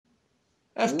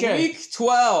FK. Week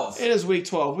 12. It is week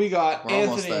 12. We got We're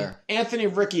almost there. Anthony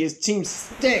Ricky. His team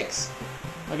stinks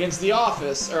against the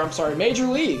Office, or I'm sorry, Major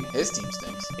League. His team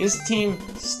stinks. His team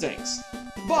stinks.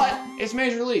 But it's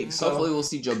Major League, so Hopefully we'll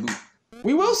see Joe Boot.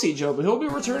 we will see Joe, but he'll be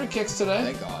returning kicks today.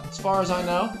 Thank God. As far as I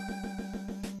know.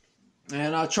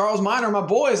 And Charles Minor, my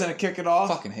boy, is going to kick it off.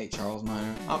 Fucking hate Charles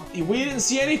Minor. We didn't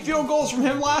see any field goals from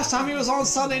him last time he was on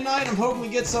Sunday night. I'm hoping we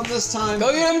get some this time.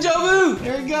 Go get him, Joe Boot!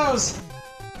 Here he goes.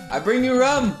 I bring you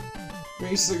rum.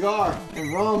 Bring a cigar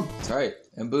and rum. That's right.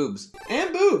 And boobs.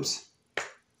 And boobs.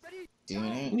 And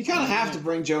And you kind of have to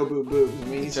bring Joe Boo boobs. I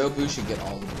mean, Joe Boot should get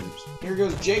all the boobs. here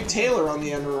goes Jake Taylor on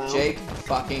the end around. Jake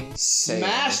fucking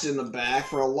Smashed in the back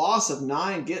for a loss of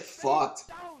 9. Get fucked.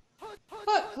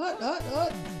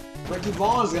 Hut. Ricky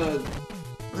Vaughn's gonna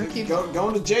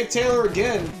going to Jake Taylor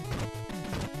again,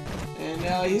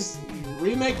 and he's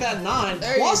remake that 9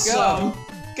 There plus you go. some.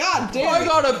 God damn! I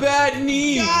got a bad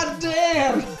knee. God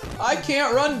damn! I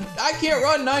can't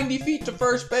run 90 feet to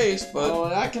first base, but Oh,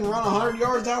 and I can run 100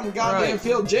 yards down the goddamn Right.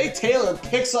 field. Jake Taylor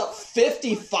picks up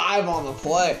 55 on the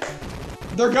play.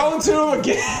 They're going to him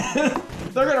again.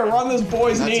 They're gonna run this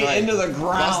boy's That's knee right. into the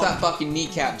ground. Lost that fucking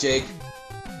kneecap, Jake.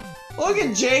 Look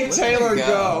at Jake Look Taylor at him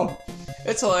go.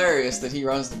 It's hilarious that he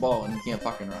runs the ball and he can't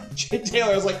fucking run. Jake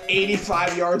Taylor has like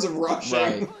 85 yards of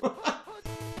rushing. Right.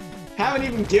 Haven't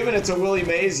even given it to Willie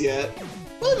Mays yet.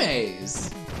 Willie Mays.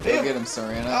 Go Yeah. get him,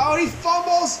 Serena. Oh, he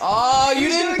fumbles. Oh, you He's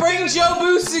didn't gonna bring get it. Joe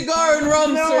Boo cigar and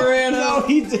rum, Serena. No,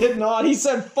 he did not. He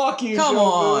said, fuck you, Come Joe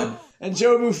on. Boo. And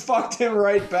Joe Boo fucked him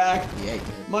right back. Yeah, he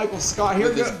did. Michael Scott, here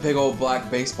With goes. this big old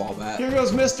black baseball bat. Here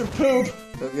goes Mr. Poop.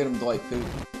 Go get him, Dwight Poop.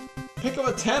 Pick up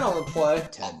a 10 on the play.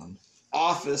 10.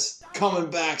 Office coming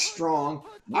back strong.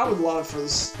 I would love for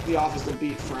the Office to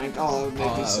beat Frank. Oh, that would make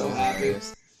me that so was happy.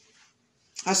 hilarious.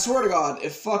 I swear to God,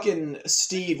 if fucking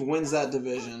Steve wins that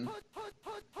division,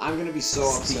 I'm gonna be so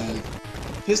upset.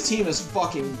 Steve. His team is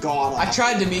fucking god I awful.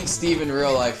 tried to meet Steve in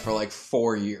real life for like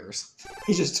 4 years.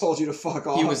 He just told you to fuck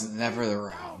off. He was never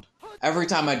around. Every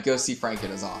time I'd go see Frank at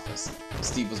his office,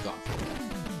 Steve was gone for a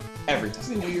day. Every time.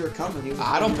 He knew you were coming. He was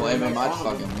I don't blame him. Make I'd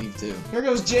fun of him. fucking leave too. Here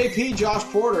goes JP, Josh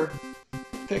Porter.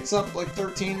 Picks up like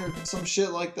 13 or some shit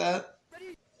like that.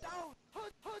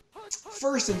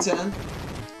 1st and 10.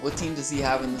 What team does he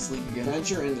have in this league again?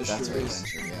 Venture Industries.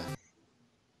 That's right, Venture,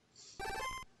 yeah.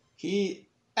 He,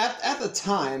 at the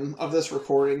time of this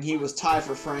recording, he was tied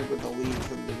for Frank with the lead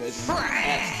for the division.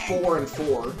 At 4 and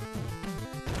 4.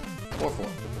 4-4.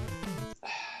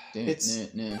 It's-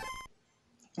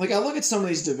 Like, I look at some of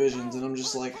these divisions and I'm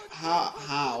just like,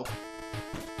 how?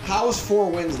 How is 4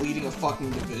 wins leading a fucking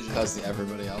division? Because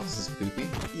everybody else is poopy.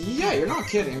 Yeah, you're not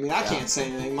kidding. I mean, I Yeah. can't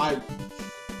say anything.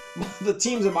 The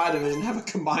teams in my division have a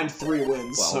combined 3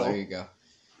 wins. Well, so. there you go.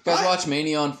 You guys watch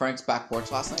Mania on Frank's back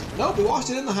porch last night? Nope, we watched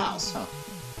it in the house. Oh.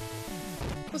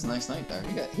 It was a nice night there.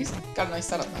 He's got a nice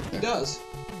setup back He there. does.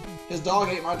 His dog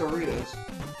ate my Doritos.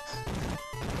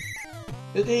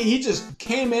 He just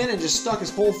came in and just stuck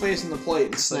his whole face in the plate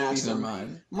and It's like, snatched these are them.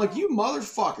 mine. I'm like, you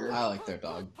motherfucker. I like their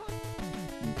dog.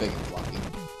 Big and fluffy.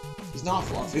 He's not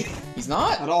fluffy. He's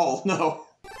not? At all. No.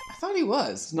 I thought he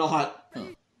was. It's not.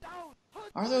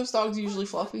 Are those dogs usually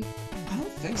fluffy? I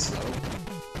don't think so. I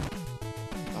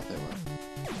thought they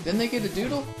were. Didn't they get a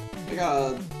doodle? They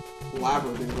got a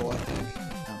Labradoodle, I think.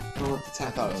 Oh. I don't know what the I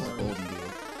thought it was a technical golden doodle.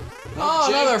 term. Oh,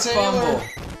 Jake another Taylor.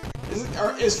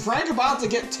 fumble. Is Frank about to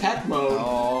get tech mode?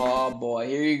 Oh boy,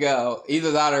 here you go.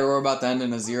 Either that or we're about to end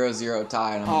in a 0-0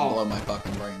 tie and I'm gonna blow my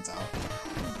fucking brains out.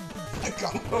 I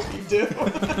God, I hope you do.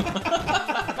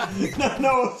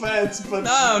 no offense, but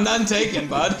No, none taken,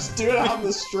 bud. just do it out in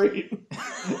the street.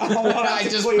 I don't want to have I to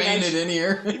just clean painted in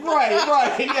here. Right,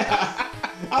 yeah.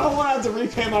 I don't want to have to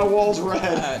repaint my walls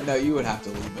red. No, you would have to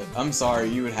leave it. I'm sorry,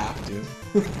 you would have to.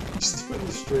 Just do it in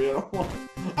the street.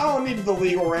 I don't need the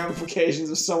legal ramifications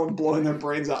of someone blowing their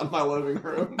brains out in my living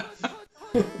room.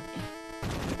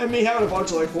 And me having a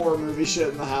bunch of like horror movie shit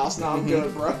in the house. Now I'm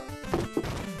good, bro.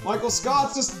 Michael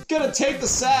Scott's just gonna take the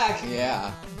sack.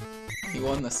 Yeah. He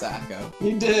won the Sacco.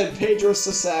 He did. Pedro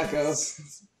Sasako.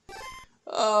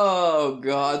 Oh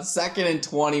god, 2nd and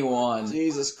 21.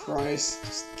 Jesus Christ.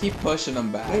 Just keep pushing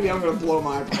him back. Maybe I'm gonna blow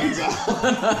my brains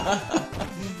out.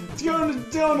 It's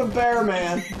going to Bear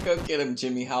Man. Go get him,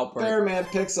 Jimmy Halpert. Bear Man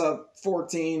picks up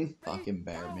 14. Fucking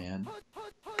Bear Man.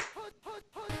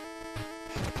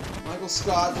 Michael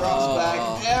Scott drops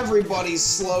back. Everybody's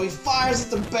slow. He fires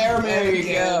at the Bear Man There you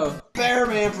again. go. Bear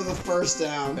Man for the first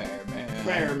down. Bear Man.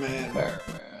 Bear Man. Bear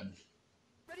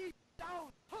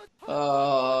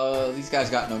Man. These guys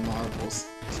got no marbles.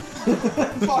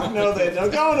 Fuck no, they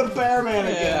don't. Going to Bearman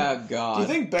again. Yeah, God. Do you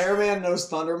think Bearman knows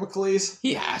Thunder McLeese?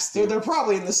 He has to. They're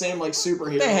probably in the same, like,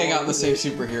 superhero. They hang out in the same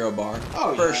superhero bar.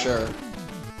 Oh, for yeah. sure.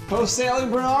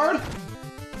 Post-sailing Bernard?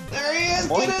 There he is!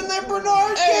 Get in there,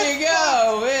 Bernard! There you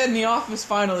go! And the office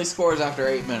finally scores after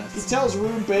 8 minutes. He tells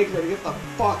Rube Baker to get the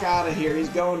fuck out of here. He's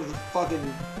going to the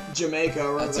fucking Jamaica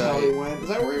or wherever the hell he went. Is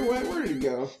that where he went? Where did he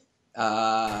go?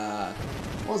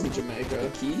 It wasn't Jamaica. The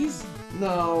Keys?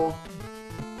 No.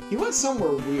 He went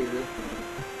somewhere weird.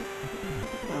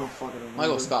 I don't fucking remember.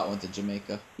 Michael Scott went to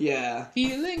Jamaica. Yeah.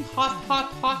 Feeling hot,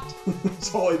 hot, hot.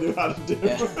 That's all he knew how to do.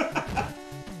 Yeah.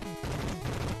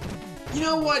 You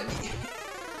know what?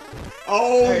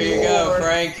 Oh, there you go,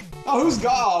 Frank. Oh, who's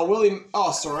got? Oh, Willie.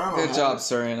 Oh, Serrano. Good job,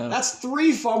 Serrano. That's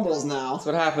 3 fumbles now. That's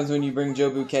what happens when you bring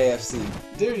Jobu KFC.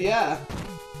 Dude, yeah.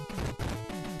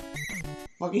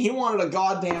 Fucking, he wanted a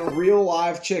goddamn real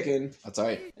live chicken. That's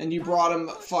right. And you brought him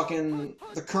fucking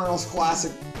the Colonel's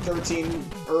Classic 13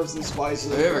 herbs and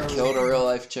spices. Have you ever killed a real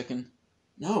life chicken?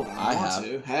 No, I want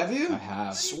to. Have you? I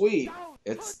have. Sweet.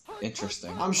 It's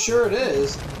interesting. I'm sure it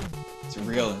is. It's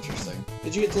real interesting.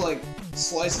 Did you get to, like,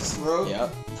 slice his throat?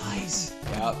 Yep. Nice.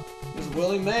 Yep. There's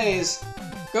Willie Mays.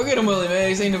 Go get him, Willie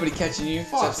Mays. Ain't nobody catching you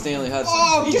except Stanley Hudson.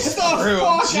 Oh, get the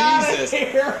fuck out of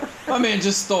here! My man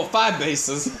just stole 5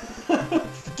 bases.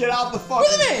 Get out the fucking...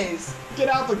 Willie Mays! Get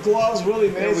out the gloves, Willie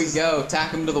Mays. There we go.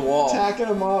 Tack him to the wall. Tacking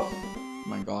him up. Oh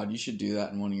my God, you should do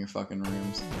that in one of your fucking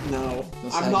rooms. No.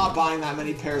 I'm not buying that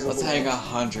many pairs of Let's hang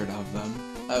 100 of them.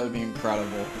 That would be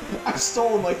incredible. I've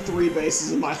stolen like 3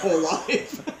 bases in my whole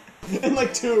life. And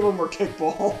like 2 of them were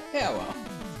kickball. Yeah, well.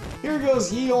 Here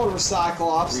goes ye old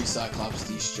Recyclops. Recyclops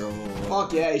destroy.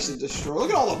 Fuck yeah, he should destroy.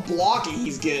 Look at all the blocking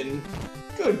he's getting.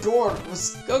 Good Gord.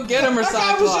 Go get him, Recyclops.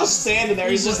 That guy was just standing there.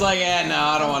 He's just like, yeah, no,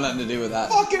 I don't want nothing to do with that.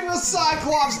 Fucking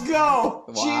Recyclops, go!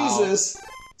 Wow. Jesus.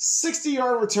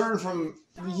 60-yard return from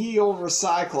ye old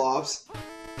Recyclops.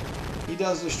 He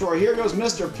does destroy. Here goes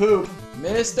Mr. Poop.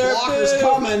 Mr. Blocker's Poop.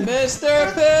 coming. Mr.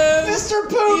 Poop. Mr.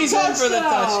 Poop, he's touchdown. in for the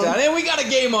touchdown. And we got a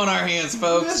game on our hands,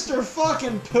 folks. Mr.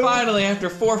 fucking Poop. Finally, after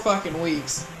 4 fucking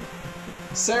weeks.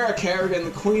 Sarah Kerrigan,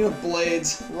 the Queen of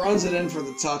Blades, runs it in for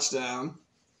the touchdown.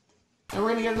 And we're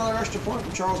going to get another extra point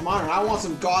from Charles Minor. I want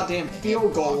some goddamn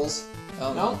field goals.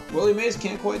 Oh, no, Willie Mays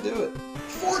can't quite do it.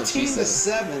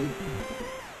 14-7.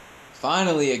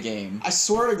 Finally a game. I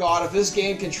swear to God, if this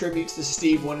game contributes to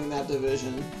Steve winning that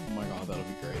division... Oh my God, that'll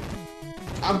be great.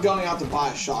 I'm going out to buy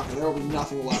a shotgun. There will be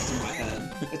nothing left in my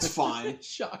head. It's fine.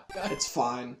 Shotgun. It's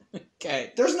fine.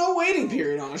 Okay. There's no waiting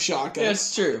period on a shotgun. Yeah,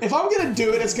 it's true. If I'm going to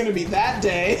do it, it's going to be that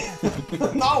day.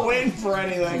 I'm not waiting for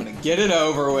anything. I'm going to get it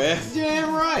over with.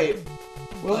 Damn right.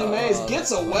 Willie Mays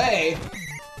gets away.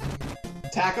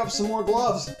 Tack up some more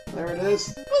gloves. There it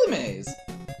is. Willie Mays.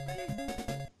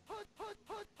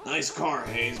 Nice car,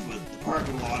 Hayes, but the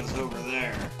parking lot is over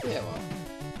there. Yeah, well.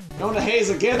 Going to Hayes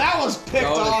again. That one's picked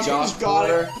off. Josh Who's got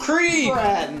Porter. it? Creed!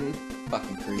 Bratton.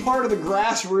 Fucking Creed. Part of the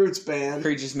grassroots band.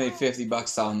 Creed just made $50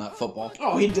 selling that football.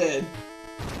 Oh, he did.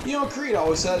 You know, Creed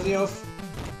always says, you know,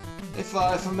 if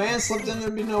a man slipped in,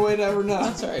 there'd be no way to ever know.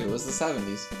 That's right, it was the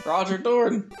 70s. Roger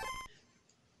Dorn.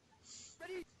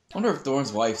 I wonder if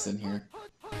Dorn's wife's in here.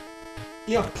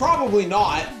 Yeah, probably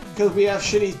not, because we have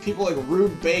shitty people like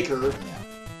Rube Baker. Yeah.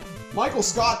 Michael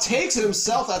Scott takes it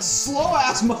himself. That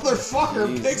slow-ass motherfucker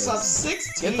Jesus. picks up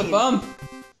 16. Get the bump.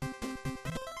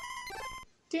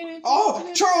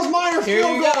 Oh, Charles Minor Here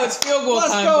field you goal. go. It's field goal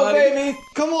Let's time, go, buddy. baby.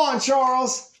 Come on,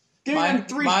 Charles. Give me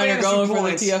 3 Minor fantasy going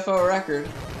points. for the TFO record.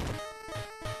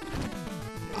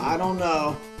 I don't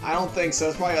know. I don't think so.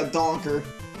 It's probably a donker.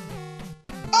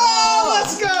 Oh,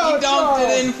 let's go, He dunked Charles.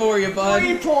 it in for you, bud.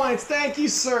 3 points. Thank you,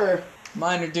 sir.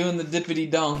 Minor doing the dippity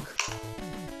dunk.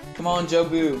 Come on, Joe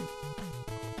Boo.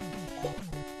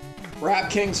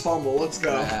 Rap King's fumble. Let's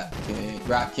go.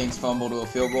 Rap King's fumble to a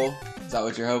field goal. Is that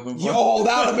what you're hoping for? Yo,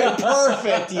 that would have been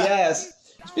perfect.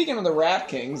 Yes. Speaking of the Rap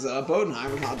Kings,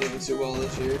 Bodenheimer's not doing too well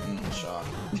this year. Shock.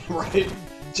 Right.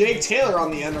 Jake Taylor on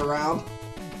the end around.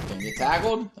 Can you get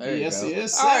tackled? There Yes, you go. he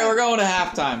is. All right, we're going to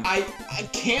halftime. I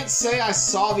can't say I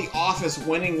saw The Office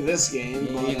winning this game.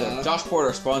 Me but, either. Josh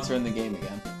Porter sponsoring the game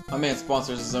again. My man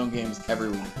sponsors his own games every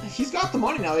week. He's got the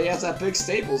money now that he has that big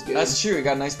Staples game. That's true. He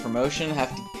got a nice promotion,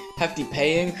 hefty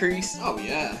pay increase. Oh,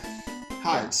 yeah.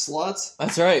 Hired sluts.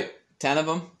 That's right. 10 of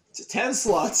them. 10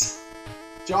 sluts.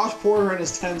 Josh Porter and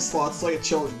his 10 sluts. It's like a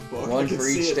children's book. One I can for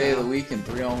see each it day now. of the week and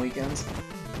 3 on weekends.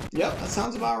 Yep, that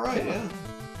sounds about right, yeah.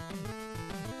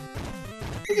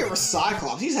 Look at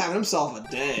Recyclops. He's having himself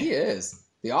a day. He is.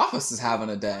 The Office is having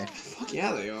a day. Fuck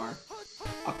yeah, they are.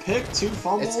 A pick, 2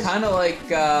 fumbles. It's kind of like,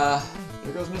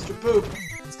 There goes Mr. Poop.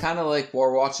 it's kind of like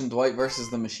we're watching Dwight versus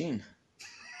the Machine.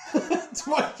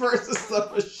 Dwight versus the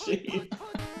Machine.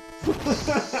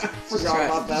 Forgot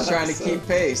about that. Just trying to keep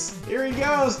pace. Here he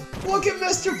goes. Look at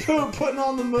Mr. Poop putting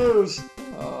on the moves.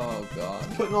 Oh god.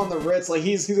 Putting on the Ritz like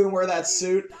he's gonna wear that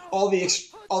suit. All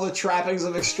the trappings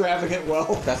of extravagant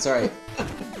wealth. That's right.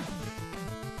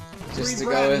 Just to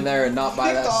go in there and not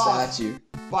buy that statue.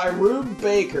 By Rube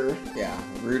Baker. Yeah,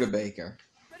 Rutabaker.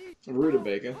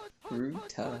 Rutabaker.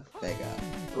 Rutabaker.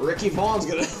 Ricky Vaughn's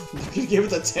gonna give it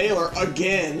to Taylor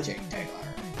again. Jake Taylor.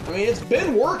 I mean, it's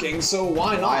been working, so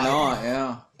why not? Why not,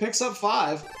 yeah. Picks up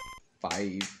 5.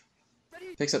 5.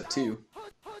 Picks up 2.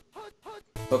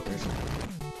 Hookers.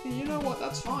 You know what?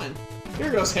 That's fine.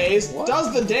 Here goes Hayes. What?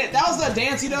 Does the dance? That was that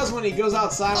dance he does when he goes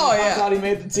outside. Oh, and yeah. finds out he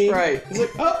made the team. Right. He's like,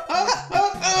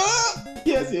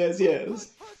 yes, yes,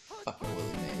 yes. Fucking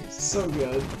Willie Mays. So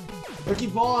good. Ricky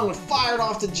Vaughn fired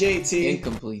off to JT.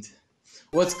 Incomplete.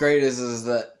 What's great is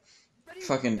that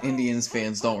fucking Indians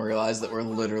fans don't realize that we're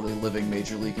literally living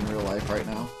Major League in real life right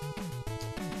now.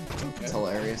 Okay. It's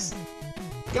hilarious.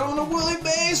 Going to Willie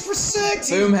Mays for 6.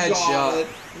 Boom, He's headshot. got it.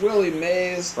 Willie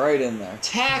Mays. Right in there.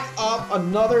 Tack up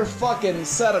another fucking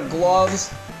set of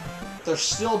gloves. They're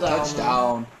still down.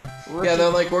 Touchdown. Yeah, they're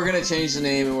like, we're gonna change the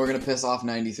name and we're gonna piss off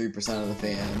 93% of the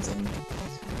fans and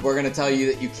we're gonna tell you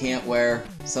that you can't wear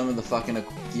some of the fucking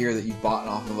gear that you've bought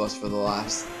off of us for the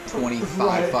last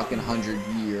 25 fucking 100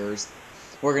 years.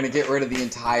 We're gonna get rid of the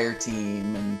entire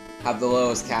team and have the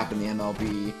lowest cap in the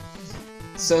MLB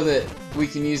so that we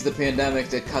can use the pandemic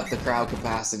to cut the crowd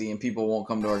capacity and people won't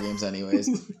come to our games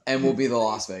anyways. And we'll be the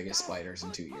Las Vegas Spiders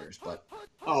in 2 years, but...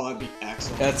 Oh, that'd be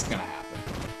excellent. That's gonna happen.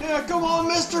 Yeah, come on,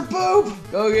 Mr. Poop!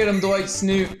 Go get him, Dwight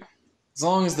Snoot. As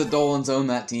long as the Dolans own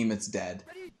that team, it's dead.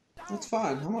 That's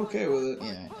fine. I'm okay with it.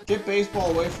 Yeah. Get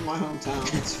baseball away from my hometown.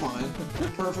 It's fine.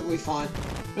 Perfectly fine.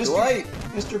 Dwight!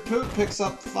 Mr. Poop picks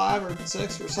up 5 or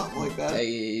 6 or something like that.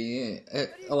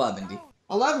 11.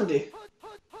 11.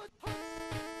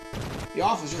 The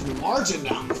offense just marching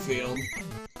down the field.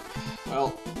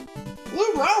 Well,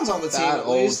 Lou Brown's on the team That at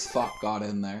old least. fuck got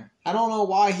in there. I don't know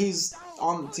why he's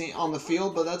on the team on the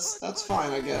field, but that's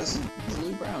fine, I guess. He's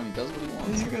Lou Brown. He does what he And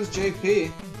wants. here goes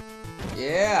JP.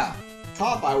 Yeah.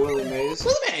 Caught by Willie Mays.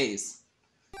 Willie Mays.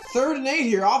 3rd and 8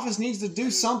 here. Offense needs to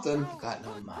do something. Got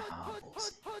no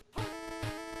marbles.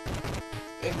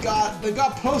 They've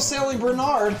got post sailing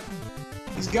Bernard.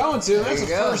 He's going to. That's a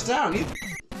first down.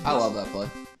 I love that play.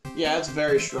 Yeah, it's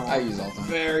very strong. I use all the time.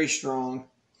 Very strong.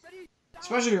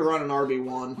 Especially if you're running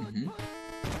RB1. Mm-hmm.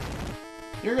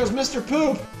 Here goes Mr.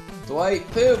 Poop. Dwight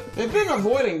Poop. They've been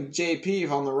avoiding JP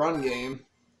on the run game.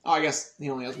 Oh, I guess he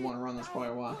only has 1 run. That's probably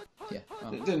why. Yeah.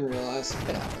 Well, Didn't realize.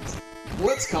 it happens.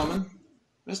 Blitz coming.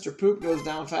 Mr. Poop goes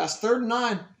down fast. 3rd and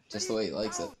 9. Just the way he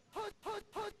likes it.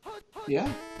 Yeah.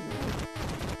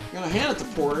 Gonna hand it to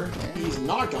Porter. Yeah. He's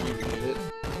not going to get it.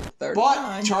 3rd But and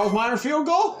 9. Charles Minor field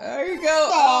goal. There you go.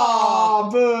 Oh,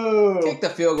 boo. Kick the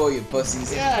field goal, you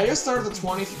pussies. Yeah, you'll start at the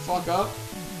 20 if you fuck up.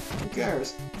 Who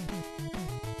cares?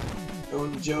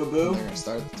 Going to Joe Boo. They're gonna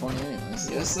start at the 20 anyways.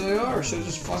 Yes, they are. Should've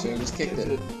just fucking Should've just kicked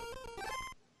it.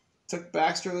 Took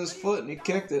Baxter with his foot and he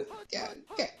kicked it. Yeah.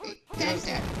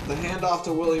 The handoff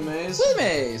to Willie Mays. Willie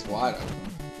Mays wide open.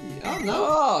 I don't know.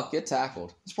 Oh, get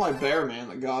tackled. It's probably Bear Man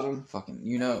that got him. Fucking,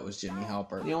 you know it was Jimmy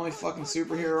Halpert. The only fucking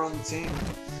superhero on the team.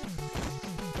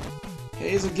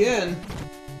 Hayes again.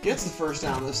 Gets the first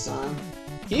down this time.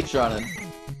 Keeps running.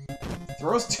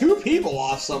 Throws 2 people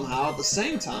off somehow at the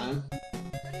same time.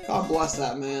 God bless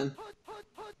that man.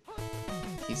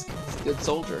 He's a good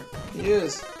soldier. He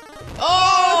is.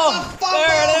 Oh! It's a fumble!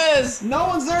 There it is! No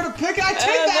one's there to pick it. I take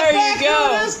And that there back. you go.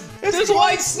 Here it is. It's There's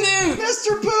Dwight Snoot!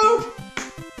 Mr. Poop!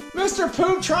 Mr.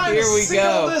 Poop trying Here to we seal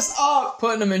go. this up.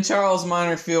 Putting him in Charles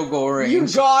Minor field goal range. You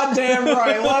goddamn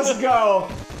right. Let's go.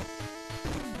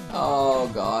 Oh,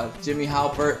 God. Jimmy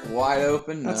Halpert, wide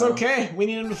open. That's No. okay. We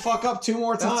need him to fuck up 2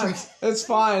 more That's times. It's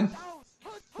fine.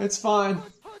 It's fine.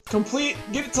 Complete.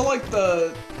 Get it to like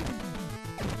the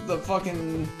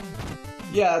fucking.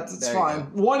 Yeah, it's There you fine.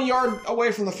 go. 1 yard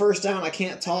away from the first down. I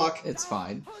can't talk. It's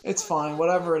fine. It's fine.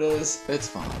 Whatever it is. It's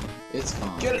fine. It's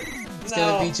fine. Get it. It's No.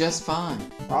 gonna be just fine.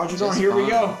 Roger, Just here we fine.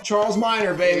 go. Charles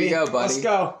Minor, baby. Here you go, buddy. Let's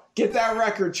go. Get that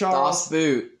record, Charles. Toss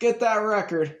boot. Get that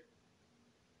record.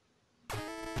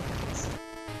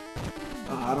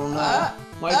 I don't know.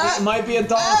 Might be a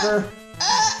donker.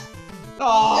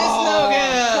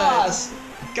 Oh, It's no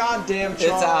good. Goddamn, Charles.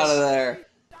 It's out of there.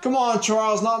 Come on,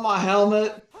 Charles. Not my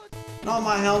helmet. Not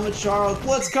my helmet, Charles.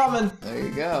 Blitz coming. There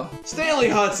you go. Stanley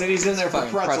Hudson. He's in there for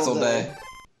Fucking pretzel day.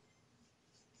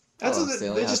 That's I love what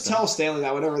Stanley they just Hudson. tell Stanley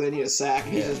that whenever they need a sack,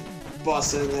 and he Yeah. just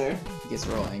busts in there. He gets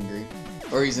real angry.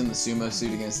 Or he's in the sumo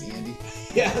suit against Andy.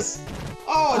 Yes.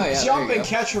 Oh, Oh, yeah, jumping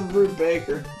catch from Rude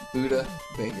Baker. Buddha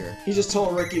Baker. He just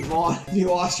told Ricky Vaughn, if you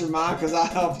lost your mind, because I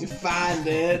helped you find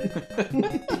it.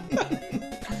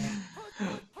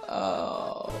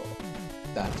 Oh,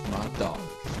 that's my dog.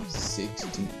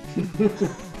 16.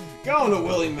 Going to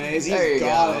Willie Mays. He's There you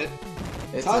got go. it.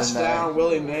 It's Touchdown,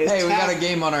 Willie Mays. Hey, we got a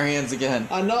game on our hands again.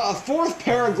 A fourth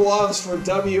pair of gloves for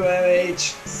WMH.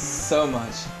 So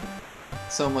much.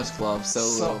 So much glove, so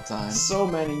little time. So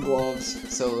many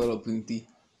gloves. So little punty.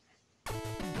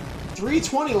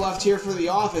 3:20 left here for the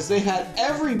Office. They had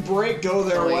every break go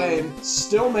their way, and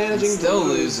still managing to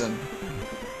lose. Losing.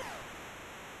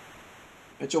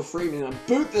 Mitchell Friedman gonna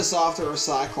boot this off to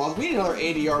Recyclops. We need another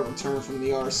 80-yard return from the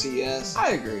RCS.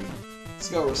 I agree. Let's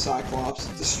go,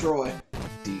 Recyclops. Destroy.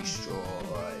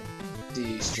 Destroy.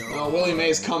 Destroy. Oh, Willie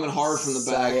Mays coming hard from the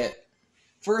back. Suck it.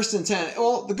 1st and 10.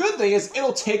 Well, the good thing is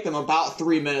it'll take them about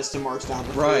 3 minutes to march down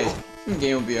the field. Right. The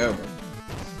game will be over.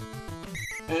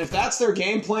 And if that's their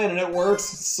game plan and it works,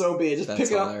 so be it. Just That's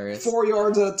pick it up hilarious. 4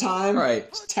 yards at a time. Right.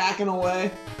 Just tacking away.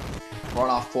 Run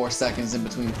off 4 seconds in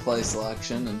between play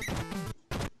selection and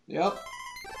Yep.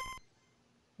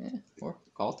 yeah, or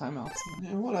call timeouts.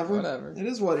 Yeah, whatever. Whatever. It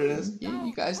is what it is.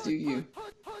 You guys do you.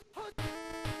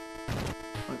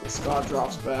 Michael Scott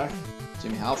drops back.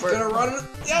 Jimmy Halpert. Gonna run it.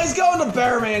 Yeah, he's going to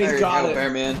Bearman. There He's you got go, it.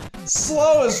 Bearman.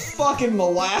 Slow as fucking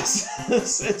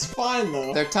molasses. It's fine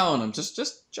though. They're telling him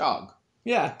just jog.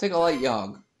 Yeah. Take a light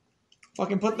jog.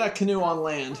 Fucking put that canoe on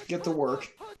land. Get to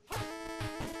work.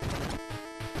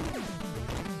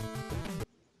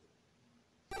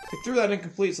 They threw that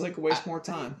incomplete so they could waste more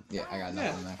time. Yeah, I got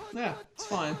nothing there. Yeah, it's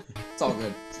fine. It's all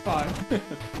good. It's fine.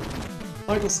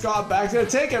 Michael Scott back there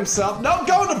to take himself. No,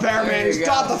 going to Bearman. There you He's go.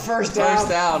 got the first down. First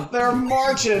down. They're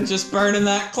marching. Just burning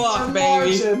that clock, They're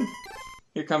baby. marching.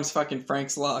 Here comes fucking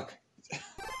Frank's luck.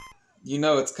 You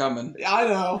know it's coming. I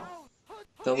know.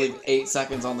 They'll leave 8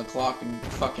 seconds on the clock and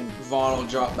fucking Vaughn will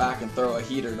drop back and throw a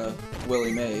heater to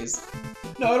Willie Mays.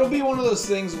 No, it'll be one of those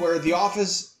things where the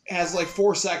Office has like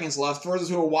 4 seconds left, throws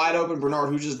it to a wide open Bernard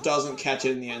who just doesn't catch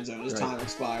it in the end zone. His time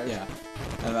expires. Yeah.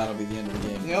 And that'll be the end of the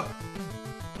game. Yep.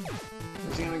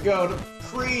 Where's he gonna go? To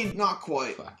Creed? Not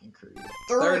quite. Fucking Creed.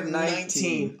 Third and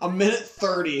 19. A minute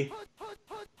 30.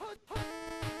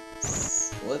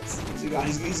 Splits. What's he got?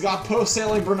 He's got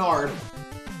post-sailing Bernard.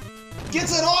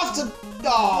 Gets it off to...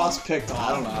 Oh, it's picked off.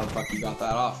 I don't know how the fuck you got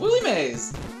that off. Willie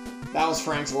Mays! That was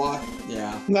Frank's luck.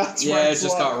 Yeah. That's Yeah, Frank's it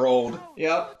just luck. got rolled.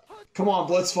 Yep. Come on,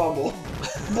 blitz fumble.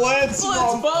 Blitz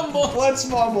fumble! Blitz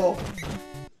fumble.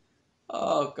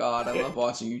 Oh god, I love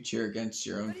watching you cheer against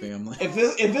your own family. If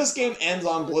this game ends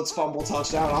on blitz fumble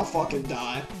touchdown, I'll fucking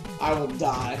die. I will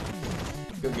die.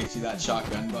 Go get you that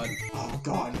shotgun, bud. Oh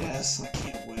god, yes. I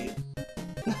can't wait.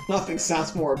 Nothing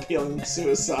sounds more appealing than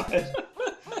suicide.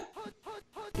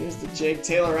 Here's the Jake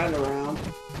Taylor end around.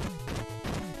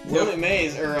 Willie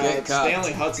Mays, or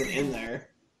Stanley Hudson in there.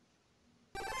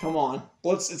 Come on.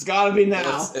 Blitz, it's gotta be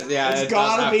now. It's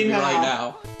gotta be now. Right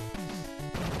now.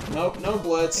 Nope, no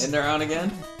blitz. End around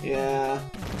again? Yeah.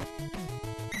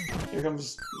 Here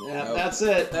comes... Yeah, Nope. That's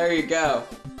it. There you go.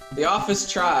 The Office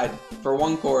tried for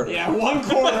 1 quarter. Yeah, 1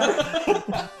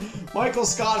 quarter. Michael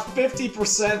Scott,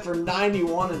 50% for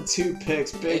 91 and 2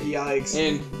 picks. Big yikes.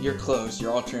 And you're close.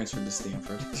 You're all transferred to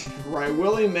Stanford. Right,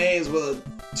 Willie Mays with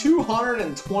a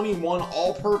 221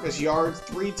 all-purpose yards,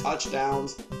 3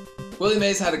 touchdowns. Willie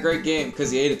Mays had a great game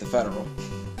because he ate at the Federal.